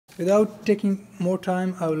Without taking more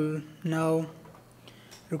time, I will now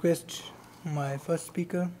request my first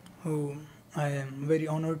speaker, who I am very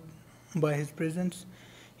honored by his presence.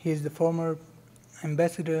 He is the former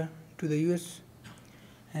ambassador to the US,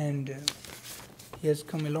 and he has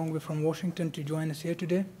come a long way from Washington to join us here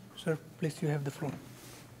today. Sir, please, you have the floor.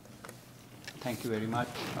 Thank you very much.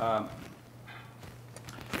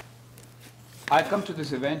 I come to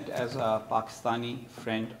this event as a Pakistani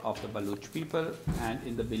friend of the Baloch people and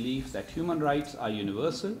in the belief that human rights are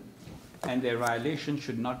universal and their violation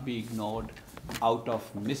should not be ignored out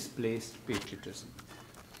of misplaced patriotism.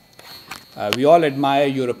 We all admire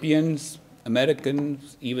Europeans,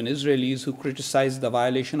 Americans, even Israelis who criticize the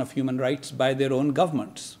violation of human rights by their own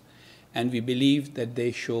governments, and we believe that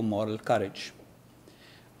they show moral courage.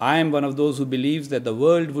 I am one of those who believes that the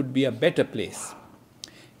world would be a better place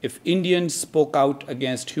if Indians spoke out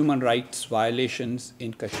against human rights violations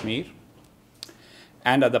in Kashmir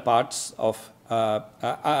and other parts of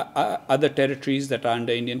other territories that are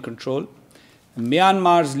under Indian control.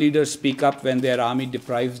 Myanmar's leaders speak up when their army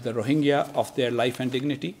deprives the Rohingya of their life and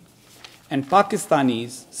dignity. And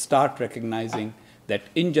Pakistanis start recognizing that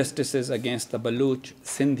injustices against the Baloch,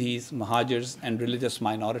 Sindhis, Mahajars, and religious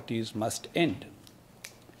minorities must end.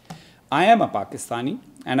 I am a Pakistani,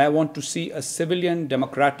 and I want to see a civilian,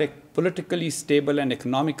 democratic, politically stable, and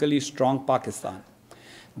economically strong Pakistan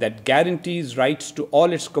that guarantees rights to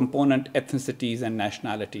all its component ethnicities and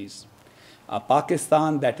nationalities. A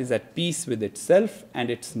Pakistan that is at peace with itself and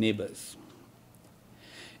its neighbors.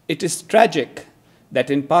 It is tragic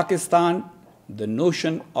that in Pakistan, the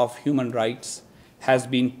notion of human rights has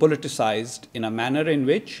been politicized in a manner in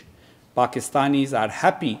which Pakistanis are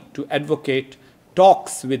happy to advocate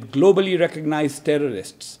talks with globally recognized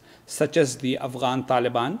terrorists, such as the Afghan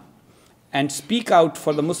Taliban, and speak out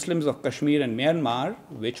for the Muslims of Kashmir and Myanmar,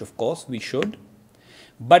 which of course we should,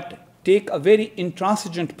 but take a very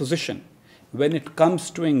intransigent position when it comes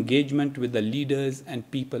to engagement with the leaders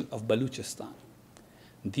and people of Balochistan.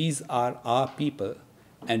 These are our people,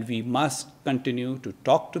 and we must continue to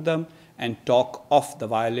talk to them and talk of the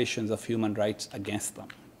violations of human rights against them.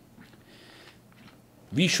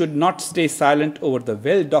 We should not stay silent over the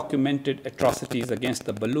well-documented atrocities against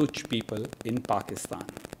the Baloch people in Pakistan.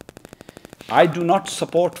 I do not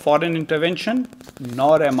support foreign intervention,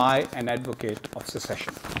 nor am I an advocate of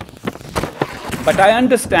secession. But I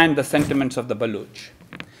understand the sentiments of the Baloch,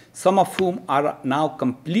 some of whom are now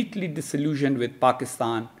completely disillusioned with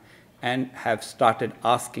Pakistan and have started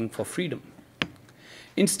asking for freedom.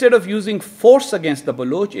 Instead of using force against the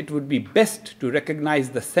Baloch, it would be best to recognize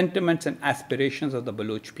the sentiments and aspirations of the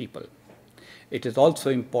Baloch people. It is also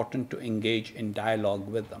important to engage in dialogue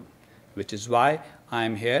with them, which is why I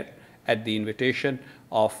am here at the invitation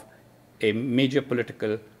of a major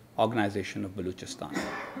political organization of Balochistan.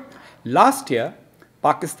 Last year,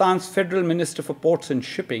 Pakistan's Federal Minister for Ports and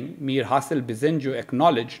Shipping, Mir Hasil Bizenjo,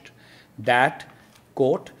 acknowledged that,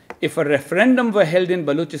 quote, if a referendum were held in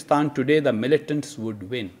Balochistan today, the militants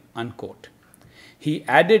would win, unquote. He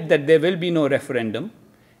added that there will be no referendum,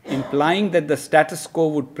 implying that the status quo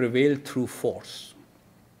would prevail through force.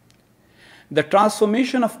 The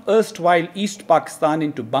transformation of erstwhile East Pakistan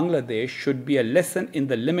into Bangladesh should be a lesson in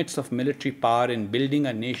the limits of military power in building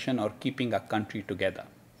a nation or keeping a country together.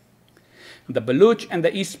 The Baloch and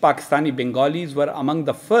the East Pakistani Bengalis were among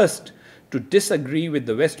the first to disagree with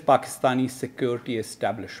the West Pakistani security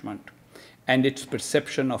establishment and its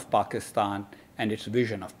perception of Pakistan and its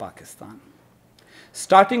vision of Pakistan.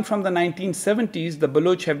 Starting from the 1970s, the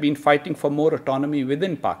Baloch have been fighting for more autonomy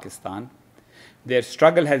within Pakistan. Their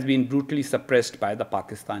struggle has been brutally suppressed by the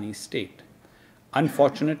Pakistani state.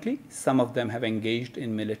 Unfortunately, some of them have engaged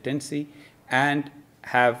in militancy and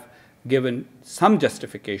have given some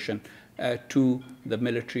justification to the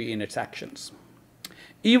military in its actions.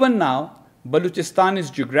 Even now, Balochistan is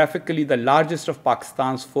geographically the largest of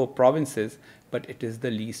Pakistan's 4 provinces, but it is the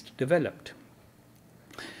least developed.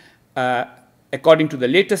 According to the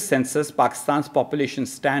latest census, Pakistan's population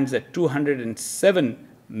stands at 207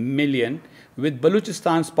 million, with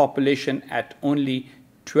Balochistan's population at only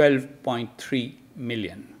 12.3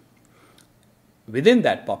 million. Within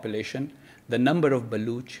that population, the number of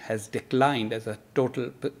Baloch has declined as a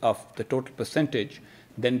total percentage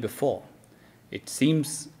than before. It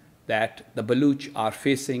seems that the Baloch are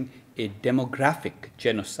facing a demographic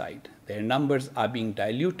genocide. Their numbers are being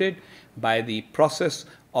diluted by the process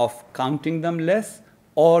of counting them less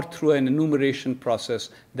or through an enumeration process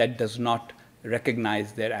that does not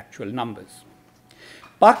recognize their actual numbers.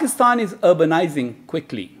 Pakistan is urbanizing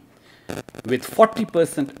quickly with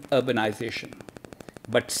 40% urbanization.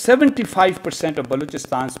 but 75% of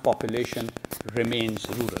Balochistan's population remains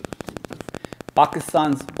rural.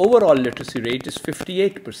 Pakistan's overall literacy rate is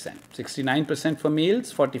 58%, 69% for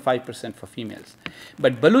males, 45% for females.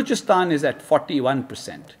 But Balochistan is at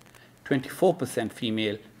 41%, 24%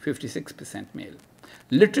 female, 56% male.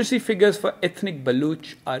 Literacy figures for ethnic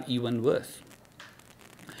Baloch are even worse.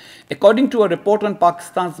 According to a report on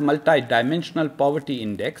Pakistan's multi-dimensional poverty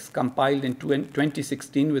index compiled in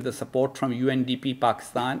 2016 with the support from UNDP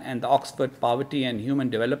Pakistan and the Oxford Poverty and Human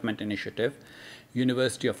Development Initiative,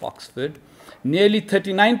 University of Oxford, nearly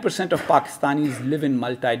 39% of Pakistanis live in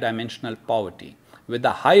multi-dimensional poverty, with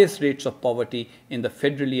the highest rates of poverty in the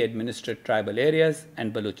federally administered tribal areas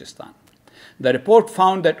and Balochistan. The report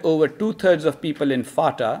found that over two-thirds of people in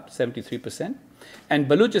FATA, 73%, and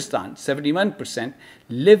Balochistan, 71%,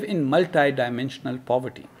 live in multi-dimensional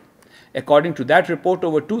poverty. According to that report,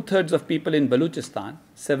 over two-thirds of people in Balochistan,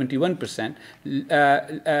 71%,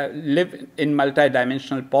 live in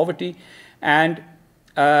multi-dimensional poverty, and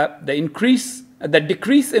the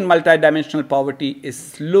decrease in multi-dimensional poverty is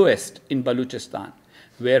slowest in Balochistan,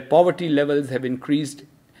 where poverty levels have increased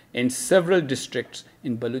in several districts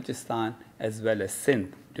in Balochistan as well as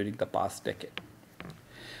Sindh during the past decade.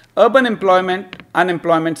 Urban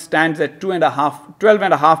unemployment stands at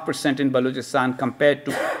 12.5% in Balochistan compared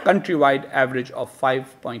to countrywide average of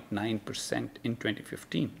 5.9% in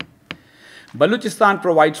 2015. Balochistan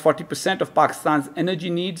provides 40% of Pakistan's energy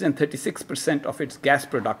needs and 36% of its gas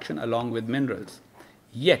production along with minerals.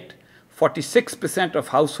 Yet, 46% of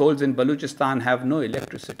households in Balochistan have no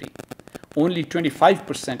electricity. Only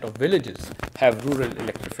 25% of villages have rural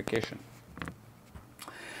electrification.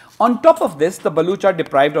 On top of this, the Baloch are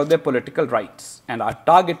deprived of their political rights and are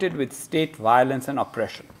targeted with state violence and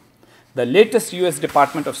oppression. The latest US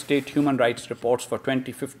Department of State human rights reports for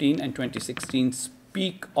 2015 and 2016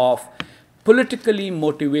 speak of politically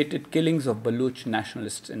motivated killings of Baloch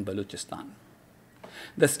nationalists in Balochistan.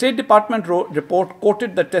 The State Department report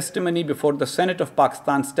quoted the testimony before the Senate of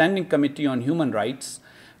Pakistan Standing Committee on Human Rights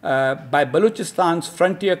by Balochistan's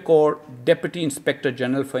Frontier Corps Deputy Inspector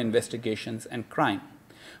General for Investigations and Crime,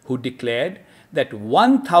 who declared that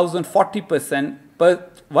 1,040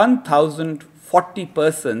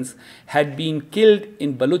 persons had been killed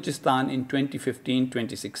in Balochistan in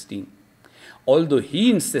 2015-2016. Although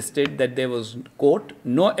he insisted that there was, quote,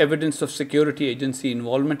 no evidence of security agency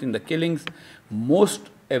involvement in the killings, most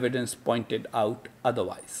evidence pointed out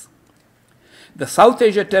otherwise. The South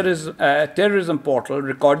Asia Terrorism Portal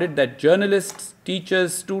recorded that journalists,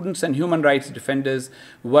 teachers, students, and human rights defenders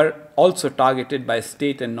were also targeted by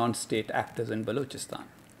state and non-state actors in Balochistan.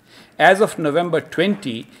 As of November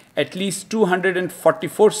 20, at least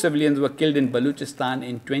 244 civilians were killed in Balochistan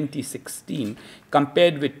in 2016,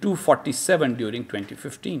 compared with 247 during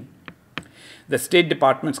 2015. The State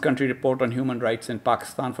Department's country report on human rights in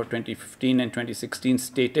Pakistan for 2015 and 2016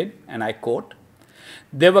 stated, and I quote,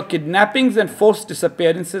 "There were kidnappings and forced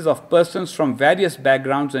disappearances of persons from various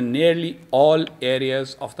backgrounds in nearly all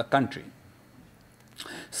areas of the country.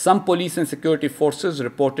 Some police and security forces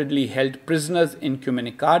reportedly held prisoners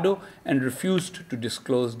incommunicado and refused to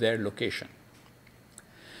disclose their location."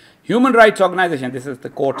 Human rights organizations, this is the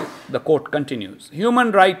quote continues,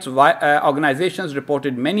 human rights organizations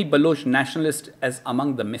reported many Baloch nationalists as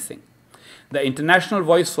among the missing. The International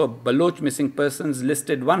Voice for Baloch Missing Persons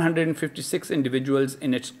listed 156 individuals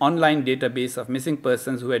in its online database of missing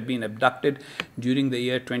persons who had been abducted during the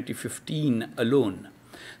year 2015 alone.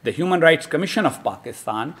 The Human Rights Commission of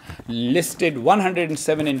Pakistan listed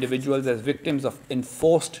 107 individuals as victims of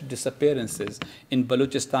enforced disappearances in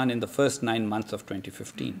Balochistan in the first 9 months of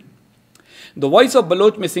 2015. The Voice of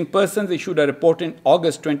Baloch Missing Persons issued a report in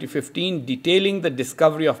August 2015 detailing the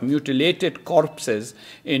discovery of mutilated corpses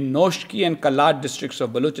in Noshki and Kalat districts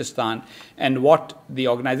of Balochistan and what the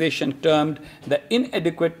organization termed the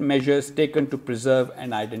inadequate measures taken to preserve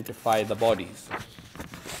and identify the bodies.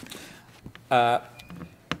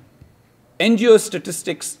 NGO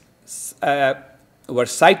statistics were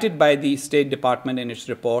cited by the State Department in its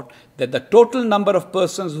report that the total number of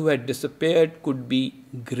persons who had disappeared could be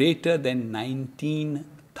greater than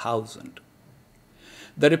 19,000.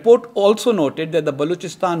 The report also noted that the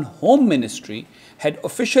Balochistan Home Ministry had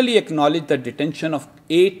officially acknowledged the detention of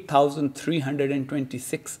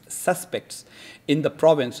 8,326 suspects in the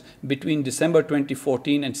province between December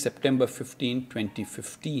 2014 and September 15,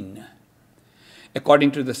 2015.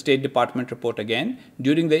 According to the State Department report again,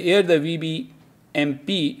 during the year the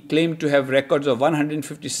VBMP claimed to have records of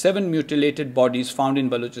 157 mutilated bodies found in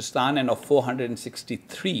Balochistan and of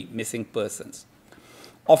 463 missing persons.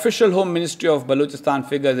 Official Home Ministry of Balochistan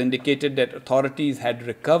figures indicated that authorities had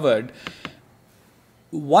recovered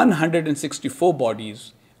 164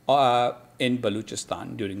 bodies in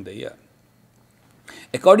Balochistan during the year.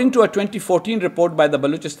 According to a 2014 report by the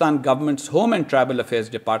Balochistan government's Home and Tribal Affairs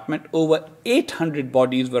Department, over 800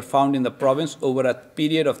 bodies were found in the province over a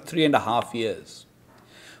period of 3.5 years.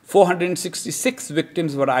 466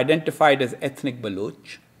 victims were identified as ethnic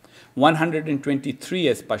Baloch, 123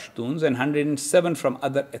 as Pashtuns, and 107 from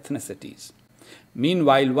other ethnicities.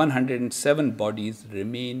 Meanwhile, 107 bodies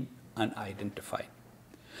remain unidentified.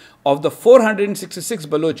 Of the 466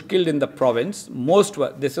 Baloch killed in the province, most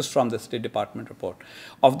were, this is from the State Department report,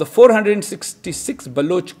 of the 466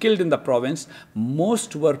 Baloch killed in the province,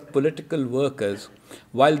 most were political workers,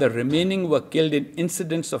 while the remaining were killed in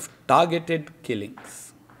incidents of targeted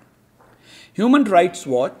killings. Human Rights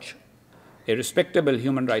Watch, a respectable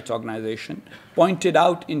human rights organization, pointed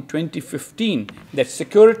out in 2015 that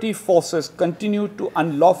security forces continue to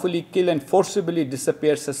unlawfully kill and forcibly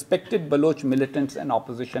disappear suspected Baloch militants and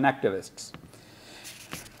opposition activists.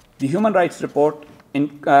 The Human Rights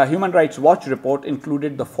Watch report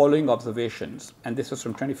included the following observations, and this was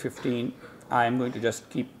from 2015. I am going to just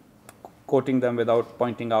keep quoting them without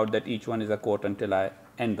pointing out that each one is a quote until I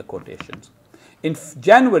end the quotations. In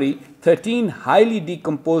January, 13 highly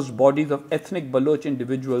decomposed bodies of ethnic Baloch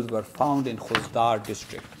individuals were found in Khuzdar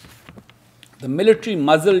district. The military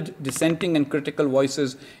muzzled dissenting and critical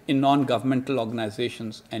voices in non-governmental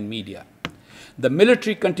organizations and media. The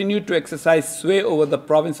military continued to exercise sway over the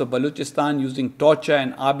province of Balochistan using torture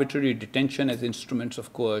and arbitrary detention as instruments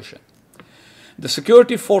of coercion. The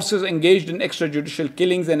security forces engaged in extrajudicial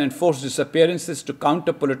killings and enforced disappearances to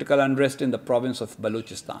counter political unrest in the province of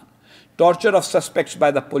Balochistan. Torture of suspects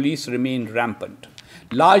by the police remained rampant.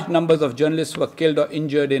 Large numbers of journalists were killed or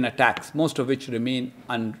injured in attacks, most of which remain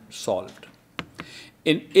unsolved.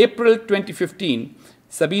 In April 2015,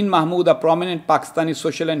 Sabeen Mahmood, a prominent Pakistani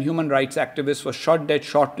social and human rights activist, was shot dead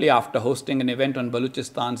shortly after hosting an event on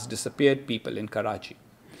Balochistan's disappeared people in Karachi.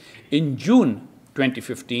 In June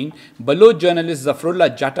 2015, Baloch journalist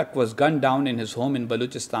Zafrullah Jatak was gunned down in his home in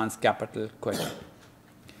Balochistan's capital, Quetta.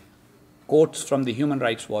 Quotes from the Human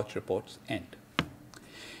Rights Watch reports end.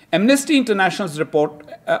 Amnesty International's report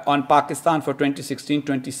on Pakistan for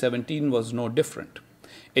 2016-2017 was no different.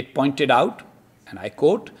 It pointed out, and I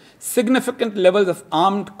quote, significant levels of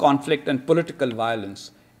armed conflict and political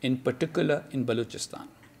violence, in particular in Balochistan.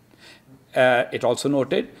 It also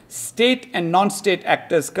noted, state and non-state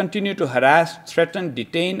actors continue to harass, threaten,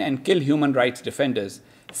 detain, and kill human rights defenders,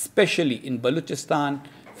 especially in Balochistan,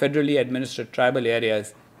 federally administered tribal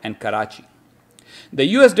areas, and Karachi. The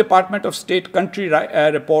U.S. Department of State country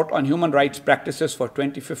report on human rights practices for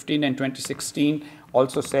 2015 and 2016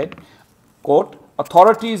 also said, quote,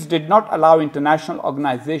 authorities did not allow international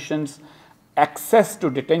organizations access to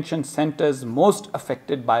detention centers most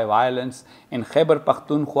affected by violence in Khyber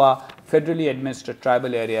Pakhtunkhwa, federally administered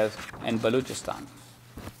tribal areas, and Balochistan.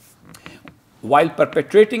 While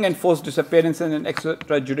perpetrating enforced disappearances and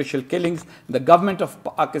extrajudicial killings, the government of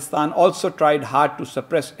Pakistan also tried hard to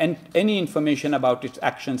suppress any information about its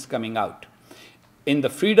actions coming out. In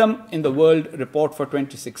the Freedom in the World report for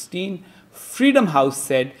 2016, Freedom House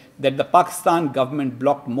said that the Pakistan government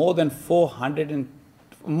blocked more than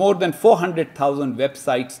 400,000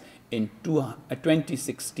 websites in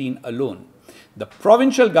 2016 alone. The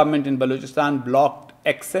provincial government in Balochistan blocked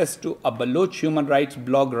access to a Baloch human rights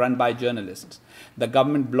blog run by journalists. The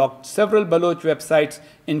government blocked several Baloch websites,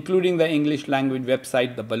 including the English language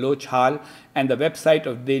website, the Baloch Hal, and the website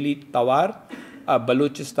of Daily Tawar, a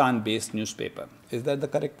Balochistan-based newspaper. Is that the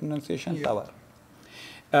correct pronunciation? Yeah.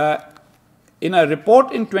 Tawar. In a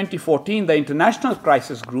report in 2014, the International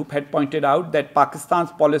Crisis Group had pointed out that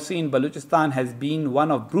Pakistan's policy in Balochistan has been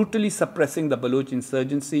one of brutally suppressing the Baloch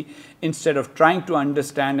insurgency instead of trying to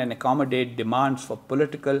understand and accommodate demands for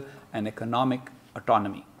political and economic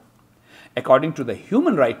autonomy. According to the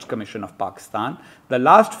Human Rights Commission of Pakistan, the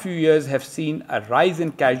last few years have seen a rise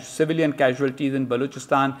in civilian casualties in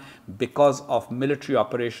Balochistan because of military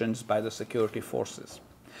operations by the security forces.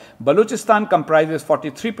 Balochistan comprises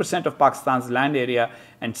 43% of Pakistan's land area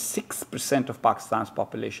and 6% of Pakistan's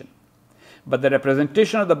population. But the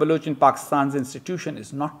representation of the Baloch in Pakistan's institution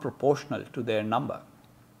is not proportional to their number.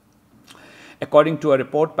 According to a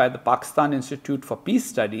report by the Pakistan Institute for Peace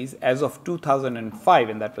Studies, as of 2005,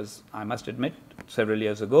 and that was, I must admit, several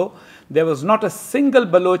years ago, there was not a single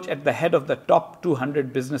Baloch at the head of the top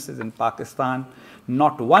 200 businesses in Pakistan,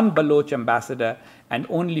 not one Baloch ambassador, and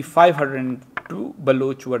only 502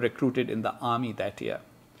 Baloch were recruited in the army that year.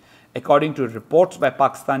 According to reports by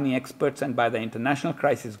Pakistani experts and by the International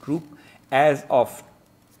Crisis Group, as of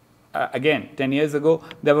again, 10 years ago,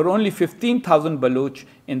 there were only 15,000 Baloch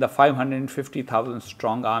in the 550,000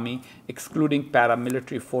 strong army, excluding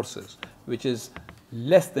paramilitary forces, which is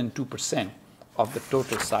less than 2% of the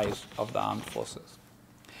total size of the armed forces.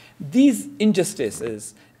 These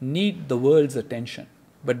injustices need the world's attention.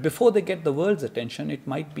 But before they get the world's attention, it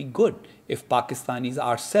might be good if Pakistanis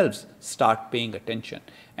ourselves start paying attention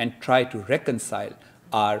and try to reconcile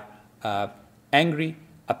our angry,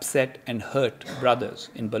 upset, and hurt brothers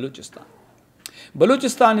in Balochistan.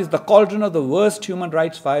 Balochistan is the cauldron of the worst human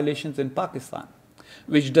rights violations in Pakistan,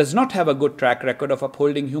 which does not have a good track record of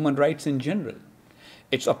upholding human rights in general.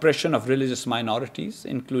 Its oppression of religious minorities,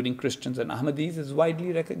 including Christians and Ahmadis, is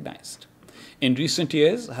widely recognized. In recent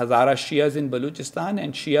years, Hazara Shias in Balochistan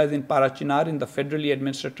and Shias in Parachinar in the federally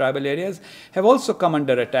administered tribal areas have also come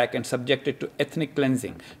under attack and subjected to ethnic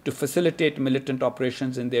cleansing to facilitate militant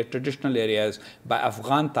operations in their traditional areas by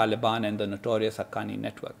Afghan Taliban and the notorious Haqqani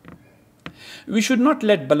network. We should not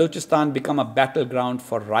let Balochistan become a battleground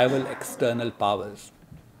for rival external powers.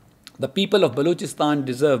 The people of Balochistan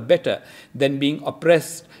deserve better than being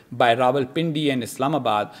oppressed by Rawalpindi and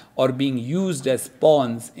Islamabad or being used as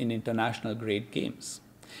pawns in international grade games.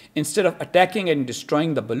 Instead of attacking and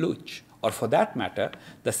destroying the Baloch, or for that matter,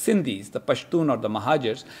 the Sindhis, the Pashtun or the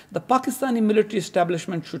Mahajers, the Pakistani military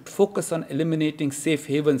establishment should focus on eliminating safe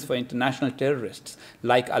havens for international terrorists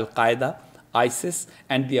like Al-Qaeda, ISIS,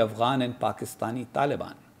 and the Afghan and Pakistani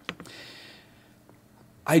Taliban.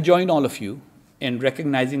 I join all of you in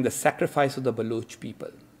recognizing the sacrifice of the Baloch people.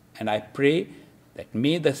 And I pray that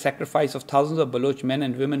may the sacrifice of thousands of Baloch men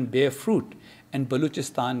and women bear fruit and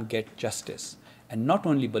Balochistan get justice. And not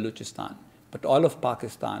only Balochistan, but all of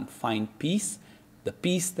Pakistan find peace, the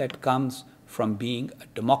peace that comes from being a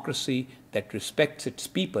democracy that respects its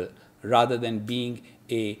people rather than being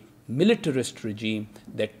a militarist regime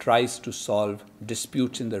that tries to solve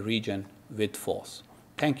disputes in the region with force.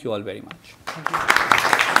 Thank you all very much. Thank you.